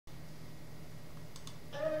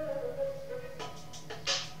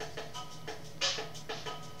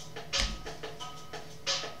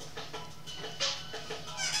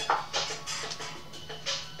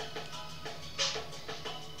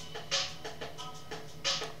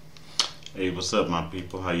Hey, what's up, my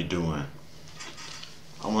people? How you doing?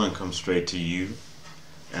 I want to come straight to you,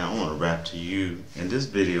 and I want to rap to you. In this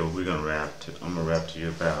video, I'm gonna rap to you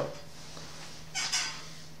about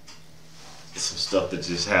some stuff that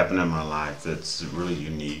just happened in my life that's really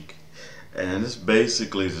unique. And this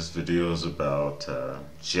video is about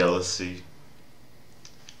jealousy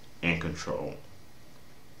and control.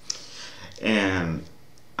 And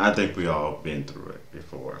I think we all been through it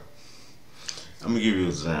before. I'm gonna give you an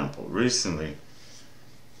example. Recently,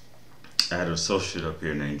 I had an associate up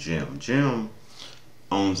here named Jim. Jim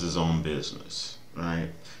owns his own business, right?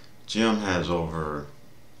 Jim has over,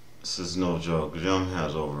 this is no joke, Jim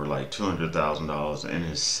has over like $200,000 in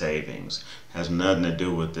his savings. Has nothing to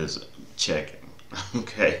do with this checking,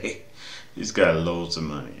 okay? He's got loads of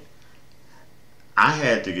money. I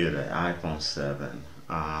had to get an iPhone 7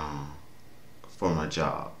 for my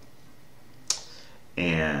job.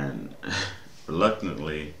 And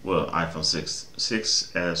reluctantly, well, iPhone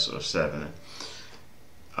 6S or 7,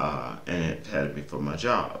 and it had to be for my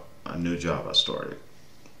job, a new job I started.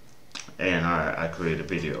 And I created a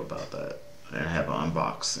video about that and have an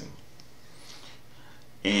unboxing.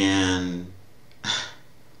 And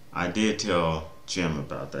I did tell Jim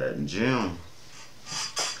about that, and Jim,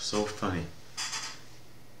 so funny,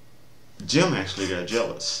 Jim actually got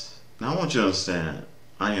jealous. Now I want you to understand,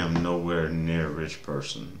 I am nowhere near a rich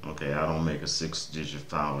person, okay? I don't make a 6-digit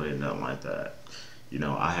salary, nothing like that. You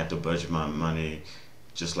know, I have to budget my money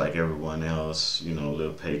just like everyone else, you know,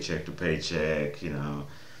 live paycheck to paycheck, you know.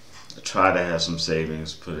 I try to have some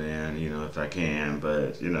savings put in, you know, if I can,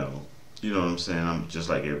 but, you know what I'm saying? I'm just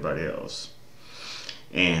like everybody else.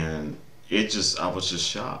 And I was just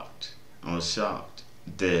shocked. I was shocked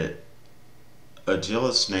that a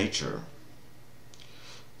jealous nature,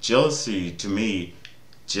 jealousy to me,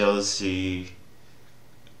 jealousy,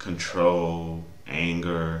 control,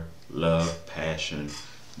 anger, love, passion,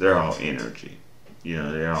 they're all energy. You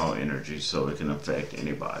know, they're all energy, so it can affect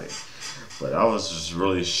anybody. But I was just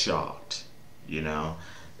really shocked, you know.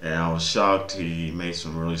 And I was shocked he made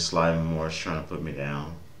some really sly remarks trying to put me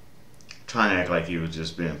down. Trying to act like he was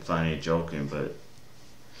just being funny, joking, but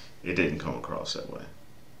it didn't come across that way.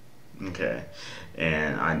 Okay.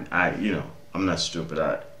 And I you know, I'm not stupid.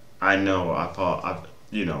 I know I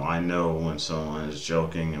know when someone is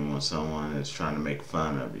joking and when someone is trying to make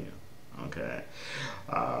fun of you. Okay.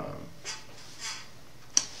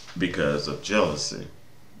 Because of jealousy.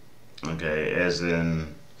 Okay,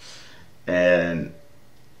 and an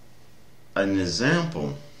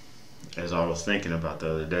example, as I was thinking about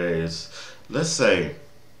the other day, is let's say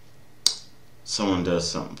someone does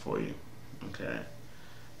something for you. Okay,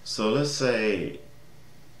 so let's say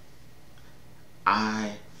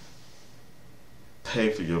I pay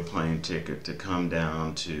for your plane ticket to come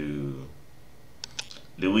down to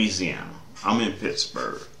Louisiana. I'm in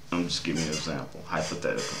Pittsburgh. I'm just giving you an example,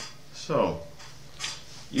 hypothetical. So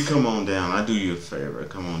you come on down, I do you a favor,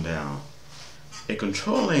 come on down. A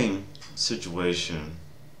controlling situation,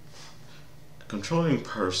 a controlling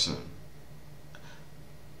person,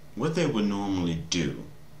 what they would normally do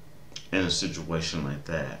in a situation like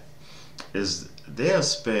that is they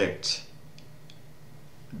expect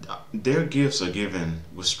their gifts are given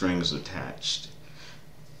with strings attached.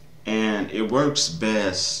 And it works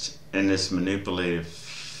best in this manipulative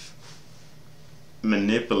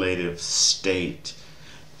state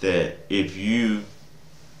that if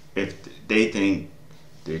they think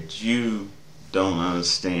that you don't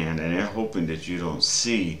understand and they're hoping that you don't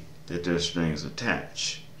see that there's strings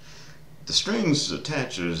attached. The strings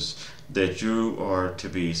attached is that you are to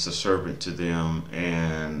be subservient to them,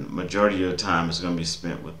 and majority of the time is going to be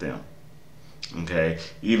spent with them. Okay,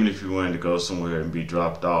 even if you wanted to go somewhere and be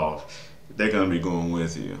dropped off, they're going to be going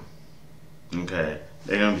with you. Okay,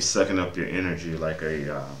 they're going to be sucking up your energy like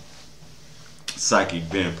a psychic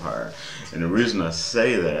vampire. And the reason I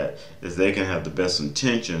say that is they can have the best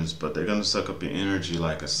intentions, but they're going to suck up your energy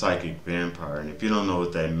like a psychic vampire. And if you don't know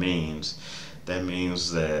what that means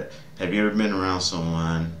that, have you ever been around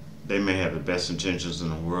someone, they may have the best intentions in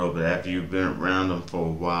the world, but after you've been around them for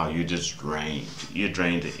a while, you're just drained. You're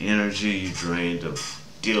drained of energy, you're drained of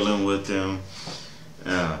dealing with them.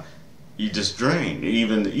 You're just drained.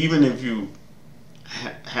 Even if you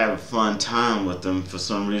have a fun time with them, for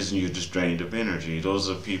some reason you're just drained of energy. Those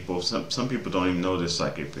are people, some people don't even know they're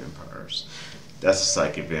psychic vampires. That's a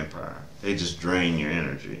psychic vampire. They just drain your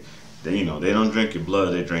energy. They don't drink your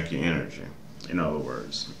blood, they drink your energy, in other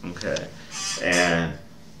words. Okay. And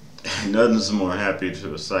nothing's more happy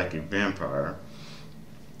to a psychic vampire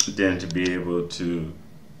than to be able to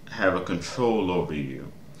have a control over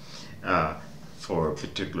you for a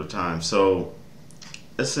particular time. So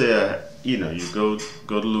let's say you go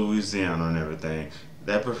to Louisiana and everything.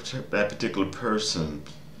 That particular person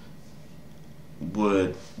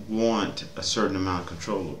would want a certain amount of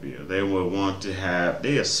control over you. They would want to have.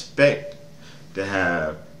 They expect to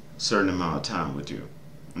have a certain amount of time with you.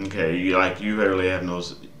 Okay, you really have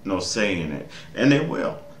no say in it, and they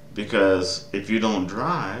will, because if you don't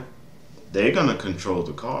drive, they're gonna control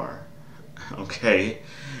the car. Okay,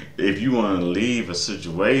 if you want to leave a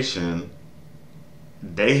situation,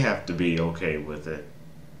 they have to be okay with it.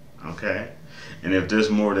 Okay, and if there's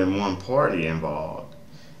more than one party involved,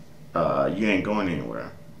 you ain't going anywhere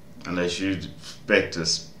unless you expect to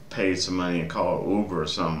pay some money and call Uber or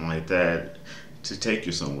something like that to take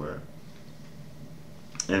you somewhere.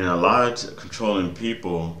 And a lot of controlling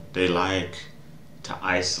people, they like to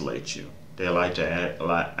isolate you. They like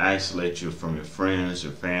to isolate you from your friends,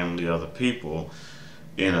 your family, other people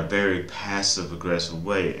in a very passive aggressive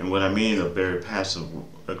way. And what I mean a very passive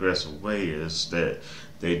aggressive way is that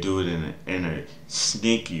they do it in a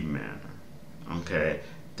sneaky manner. Okay,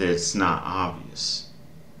 that's not obvious.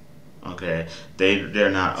 Okay,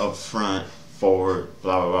 they're not upfront, forward,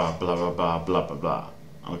 blah blah blah blah blah blah blah blah.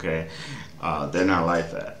 Okay, they're not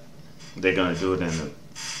like that. They're gonna do it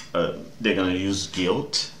they're gonna use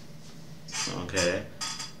guilt. Okay,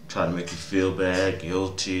 try to make you feel bad,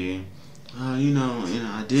 guilty.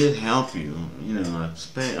 I did help you.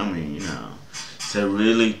 To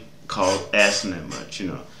really call asking that much.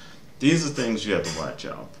 These are things you have to watch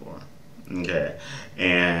out for. Okay,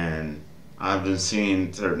 and I've been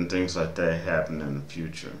seeing certain things like that happen in the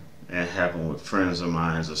future, and happen with friends of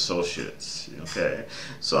mine's associates. Okay,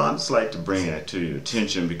 so I just like to bring that to your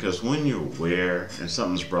attention, because when you're aware and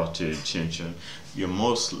something's brought to your attention, you're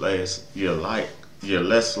less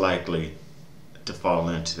likely to fall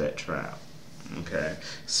into that trap. Okay,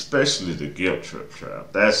 especially the guilt trip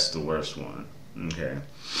trap. That's the worst one. Okay,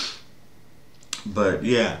 but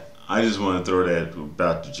yeah, I just want to throw that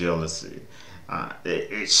about the jealousy.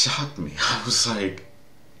 It shocked me. I was like,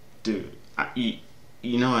 dude, I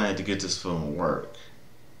had to get this from work.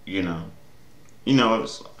 It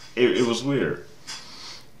was weird.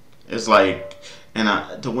 It's like,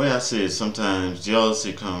 the way I say it, sometimes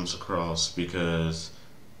jealousy comes across because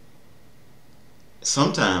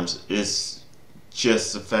sometimes it's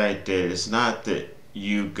just the fact that it's not that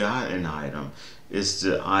you got an item, it's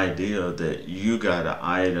the idea that you got an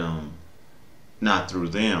item not through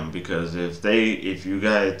them, because if you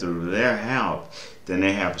got it through their help, then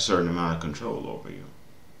they have a certain amount of control over you.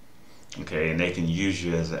 Okay, and they can use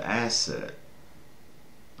you as an asset.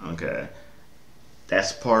 Okay,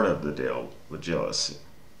 that's part of the deal with jealousy.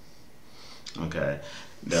 Okay,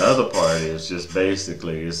 the other part is just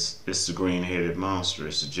basically it's the green-headed monster.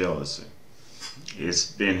 It's the jealousy. It's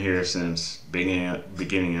been here since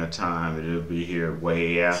beginning of time. It'll be here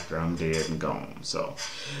way after I'm dead and gone. So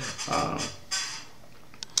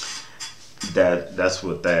that's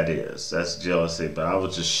what that is. That's jealousy. But I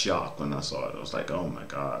was just shocked when I saw it. I was like, oh my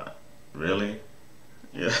God, really?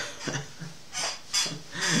 Yeah.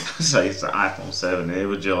 It's like it's the iPhone 7. They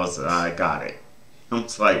were jealous that I got it.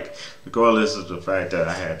 It's like, regardless of the fact that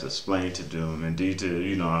I had to explain to them in detail,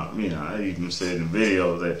 I even said in the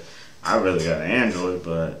video that I really got an Android,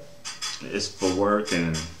 but it's for work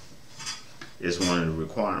and it's one of the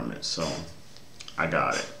requirements, so I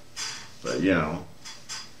got it. But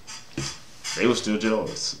they were still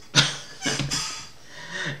jealous.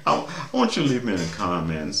 I want you to leave me in the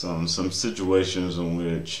comments on some situations in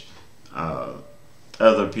which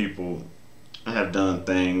other people have done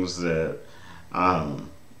things that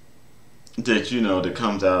that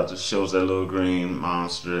comes out, that shows that little green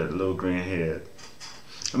monster, that little green head.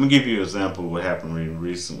 Let me give you an example of what happened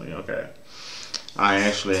recently. Okay, I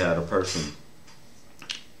actually had a person,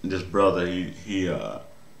 this brother, he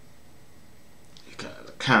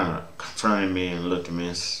kind of confronted me and looked at me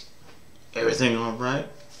and said, everything all right?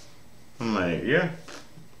 I'm like, yeah,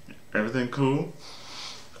 everything cool.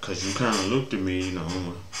 Because you kind of looked at me,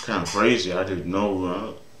 kind of crazy. I didn't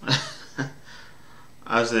know.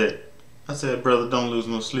 I said, brother, don't lose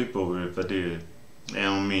no sleep over it if I did. It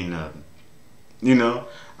don't mean nothing.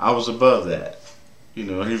 I was above that. And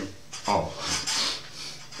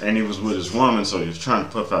he was with his woman, so he was trying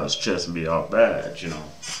to puff out his chest and be all bad,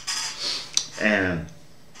 And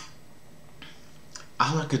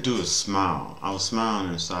all I could do is smile. I was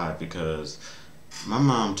smiling inside because my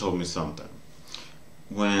mom told me something.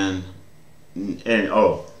 I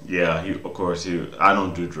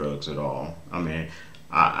don't do drugs at all.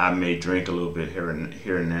 I may drink a little bit here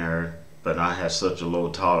and there, but I have such a low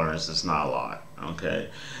tolerance, it's not a lot. Okay,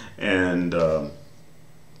 and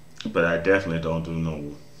but I definitely don't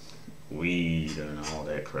do weed and all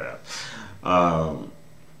that crap. Um,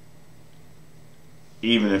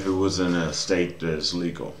 Even if it was in a state that's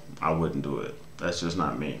legal, I wouldn't do it. That's just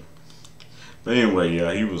not me. But anyway,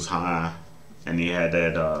 yeah, he was high, and he had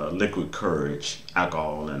that liquid courage,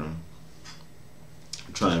 alcohol in him,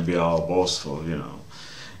 trying to be all boastful, you know.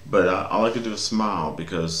 But all I could do is smile,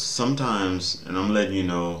 because sometimes, and I'm letting you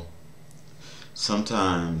know,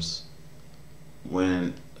 sometimes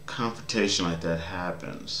when confrontation like that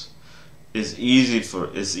happens, it's easier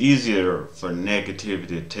for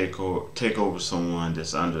negativity to take over someone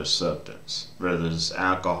that's under substance, whether it's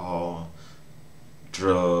alcohol,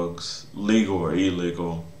 drugs, legal or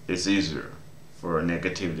illegal. It's easier for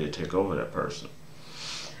negativity to take over that person,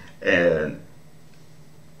 and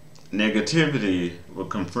negativity will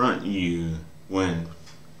confront you when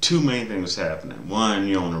two main things are happening. One,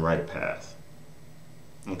 you're on the right path.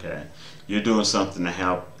 Okay, you're doing something to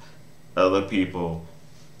help other people,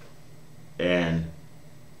 and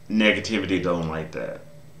negativity don't like that.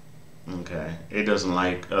 Okay, it doesn't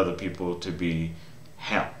like other people to be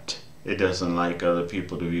helped. It doesn't like other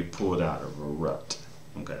people to be pulled out of a rut.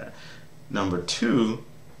 Okay, number two,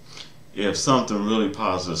 if something really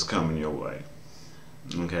positive is coming your way,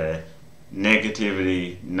 okay,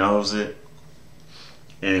 negativity knows it,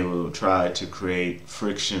 and it will try to create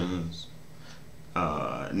frictions,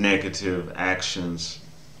 negative actions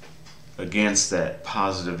against that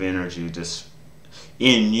positive energy that's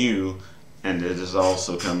in you, and it is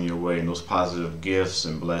also coming your way, and those positive gifts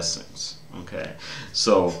and blessings. Okay,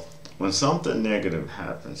 so when something negative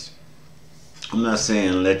happens, I'm not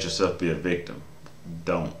saying let yourself be a victim.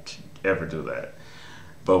 Don't ever do that.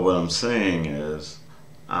 But what I'm saying is,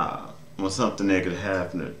 when something negative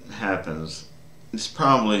happens, it's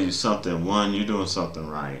probably something, one, you're doing something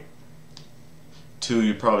right. Two,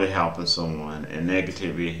 you're probably helping someone, and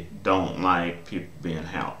negativity don't like people being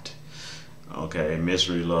helped. Okay,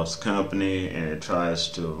 misery loves company, and it tries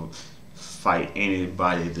to fight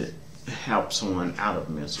anybody that helps someone out of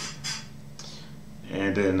misery.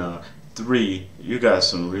 And then three, you got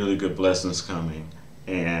some really good blessings coming,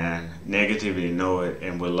 and negativity know it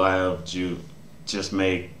and will allow you just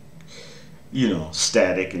make, you know,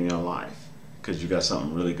 static in your life, because you got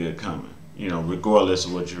something really good coming. You know, regardless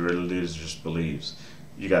of what your religious beliefs,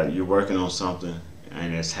 you're working on something,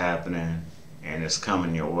 and it's happening, and it's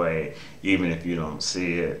coming your way, even if you don't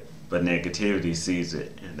see it. But negativity sees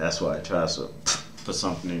it, and that's why it tries to put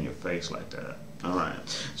something in your face like that. All right,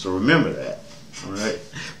 so remember that. All right,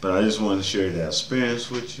 but I just want to share that experience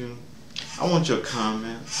with you. I want your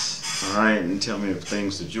comments, all right, and tell me the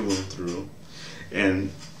things that you went through, and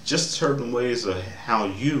just certain ways of how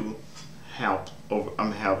you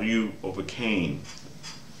how you overcame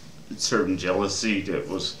certain jealousy that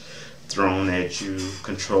was thrown at you,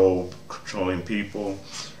 controlling people,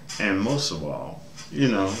 and most of all, you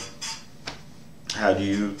know, how do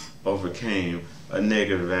you overcame a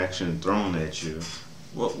negative action thrown at you.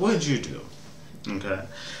 What did you do? Okay,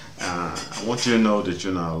 I want you to know that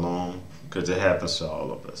you're not alone, because it happens to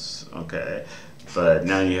all of us. Okay, but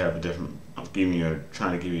now you have a different.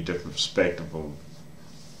 Trying to give you a different perspective of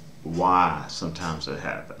why sometimes it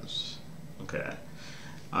happens. Okay,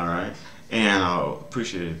 all right, and I'll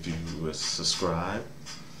appreciate it if you would subscribe,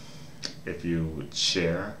 if you would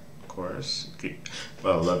share, of course.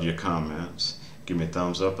 Well, I love your comments. Give me a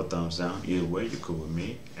thumbs up or thumbs down. Either way, you're cool with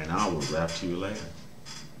me, and I will rap to you later.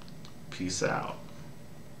 Peace out.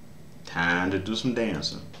 Time to do some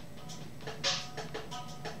dancing.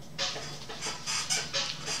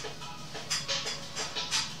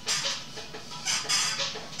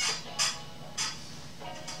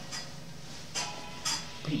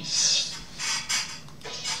 Peace.